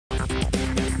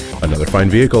Another fine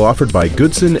vehicle offered by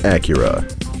Goodson Acura.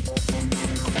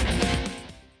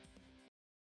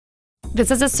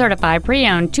 This is a certified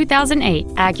pre-owned 2008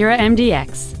 Acura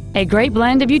MDX, a great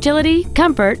blend of utility,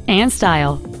 comfort, and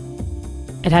style.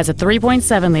 It has a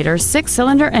 3.7-liter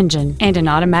six-cylinder engine and an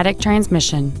automatic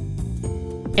transmission.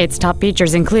 Its top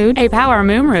features include a power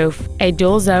moonroof, a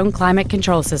dual-zone climate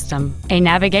control system, a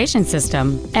navigation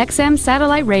system, XM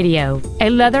satellite radio, a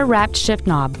leather-wrapped shift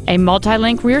knob, a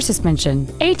multi-link rear suspension,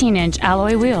 18-inch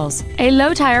alloy wheels, a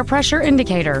low-tire pressure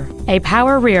indicator, a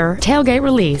power rear tailgate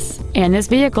release, and this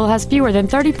vehicle has fewer than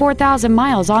 34,000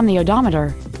 miles on the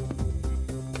odometer.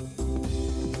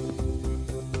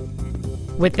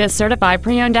 With this certified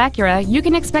pre-owned Acura, you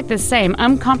can expect the same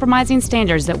uncompromising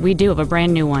standards that we do of a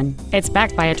brand new one. It's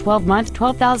backed by a 12-month,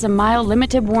 12,000-mile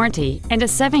limited warranty and a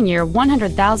 7-year,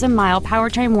 100,000-mile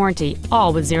powertrain warranty,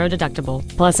 all with zero deductible.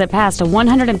 Plus, it passed a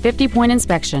 150-point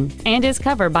inspection and is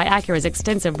covered by Acura's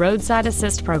extensive roadside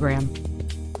assist program.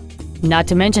 Not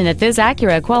to mention that this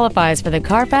Acura qualifies for the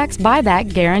Carfax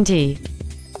buyback guarantee.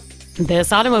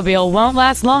 This automobile won't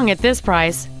last long at this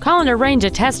price. Call and arrange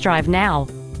a test drive now.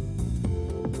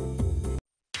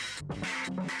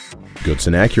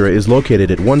 Goodson Acura is located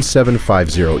at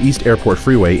 1750 East Airport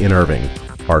Freeway in Irving.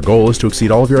 Our goal is to exceed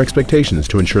all of your expectations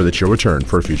to ensure that you'll return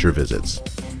for future visits.